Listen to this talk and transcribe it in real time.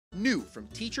New from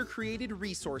teacher-created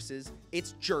resources,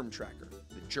 it's Germ Tracker,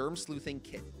 the germ-sleuthing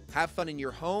kit. Have fun in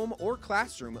your home or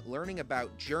classroom learning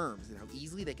about germs and how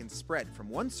easily they can spread from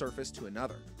one surface to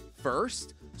another.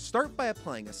 First, start by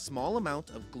applying a small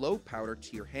amount of glow powder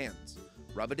to your hands.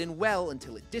 Rub it in well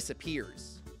until it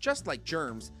disappears. Just like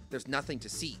germs, there's nothing to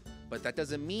see, but that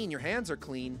doesn't mean your hands are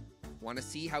clean. Want to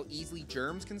see how easily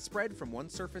germs can spread from one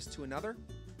surface to another?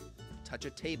 Touch a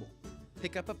table,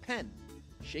 pick up a pen,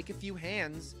 shake a few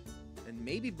hands, and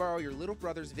maybe borrow your little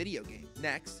brother's video game.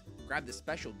 Next, grab the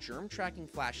special germ tracking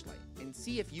flashlight and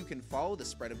see if you can follow the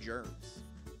spread of germs.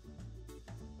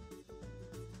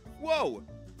 Whoa!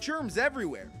 Germs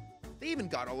everywhere! They even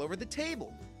got all over the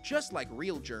table! Just like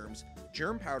real germs,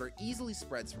 germ powder easily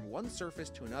spreads from one surface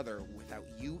to another without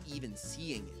you even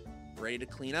seeing it. Ready to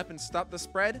clean up and stop the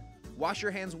spread? Wash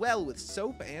your hands well with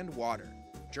soap and water.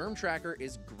 Germ Tracker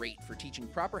is great for teaching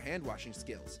proper hand washing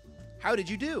skills. How did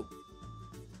you do?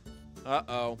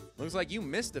 Uh-oh, looks like you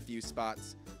missed a few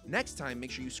spots. Next time, make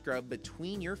sure you scrub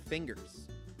between your fingers.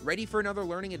 Ready for another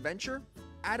learning adventure?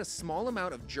 Add a small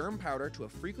amount of germ powder to a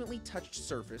frequently touched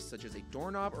surface such as a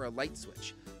doorknob or a light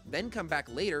switch. Then come back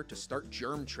later to start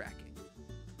germ tracking.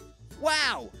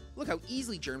 Wow! Look how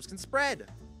easily germs can spread!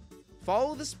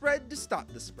 Follow the spread to stop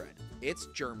the spread. It's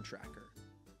Germ Tracker.